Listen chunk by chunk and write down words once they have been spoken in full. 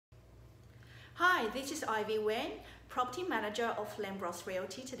Hi, this is Ivy Wen, Property Manager of Lambros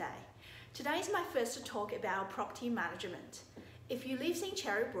Realty today. Today is my first talk about property management. If you live in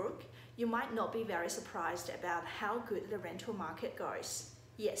CHERRYBROOK, you might not be very surprised about how good the rental market goes.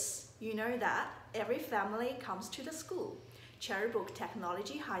 Yes, you know that every family comes to the school, CHERRYBROOK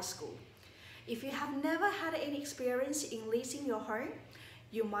Technology High School. If you have never had any experience in leasing your home,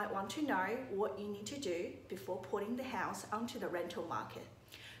 you might want to know what you need to do before putting the house onto the rental market.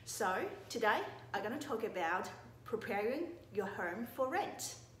 So today I'm going to talk about preparing your home for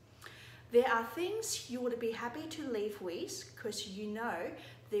rent. There are things you would be happy to live with because you know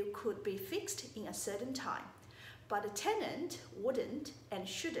they could be fixed in a certain time, but a tenant wouldn't and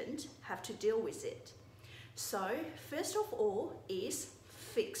shouldn't have to deal with it. So first of all is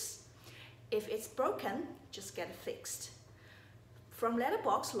fix. If it's broken, just get it fixed. From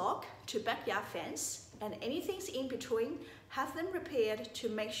letterbox lock to backyard fence and anything in between, have them repaired to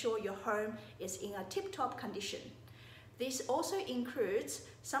make sure your home is in a tip-top condition. This also includes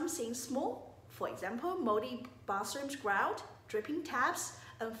something small, for example, moldy bathrooms grout, dripping taps,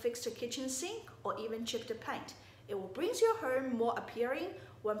 unfixed kitchen sink, or even chipped paint. It will bring your home more appealing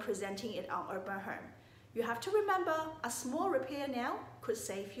when presenting it on urban home. You have to remember, a small repair now could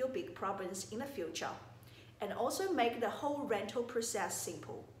save you big problems in the future, and also make the whole rental process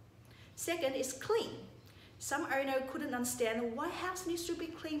simple. Second is clean. Some owner couldn't understand why house needs to be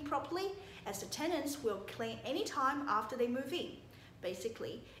cleaned properly, as the tenants will clean anytime after they move in.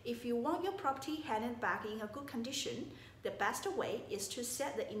 Basically, if you want your property handed back in a good condition, the best way is to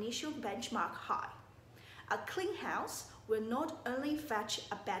set the initial benchmark high. A clean house will not only fetch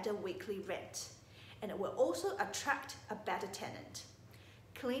a better weekly rent, and it will also attract a better tenant.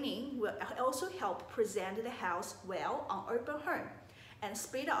 Cleaning will also help present the house well on open home and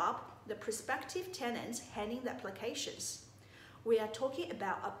speed up the prospective tenants handling the applications. We are talking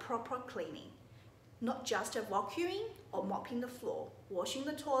about a proper cleaning, not just a vacuuming or mopping the floor, washing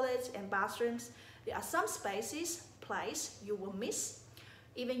the toilets and bathrooms. There are some places you will miss,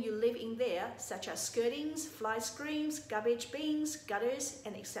 even you live in there, such as skirtings, fly screens, garbage bins, gutters,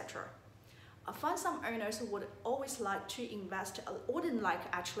 and etc. I find some owners would always like to invest, wouldn't like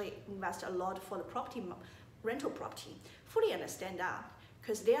actually invest a lot for the rental property. Fully understand that,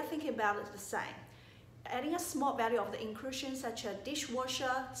 because they are thinking about it the same. Adding a small value of the inclusion such as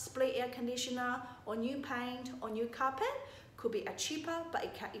dishwasher, split air conditioner, or new paint or new carpet could be a cheaper but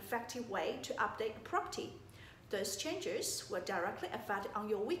effective way to update the property. Those changes will directly affect on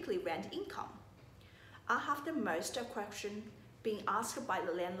your weekly rent income. I have the most question being asked by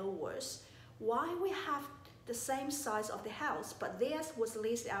the landlord was, why we have the same size of the house but theirs was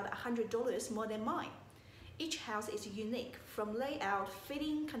leased out $100 more than mine? Each house is unique, from layout,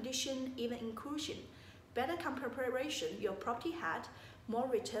 fitting, condition, even inclusion. Better preparation your property had, more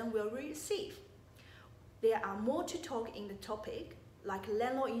return will receive. There are more to talk in the topic, like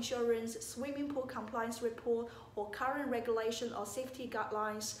landlord insurance, swimming pool compliance report, or current regulation or safety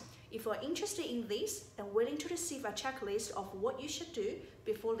guidelines. If you are interested in this and willing to receive a checklist of what you should do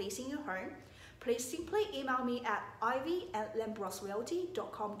before leasing your home, please simply email me at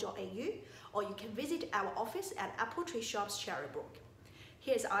ivy@lambrosrealty.com.au, or you can visit our office at Apple Tree Shops, CHERRYBROOK.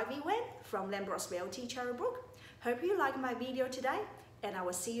 Here's Ivy Wen from Lambros Realty, CHERRYBROOK. Hope you like my video today, and I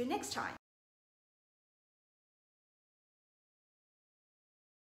will see you next time.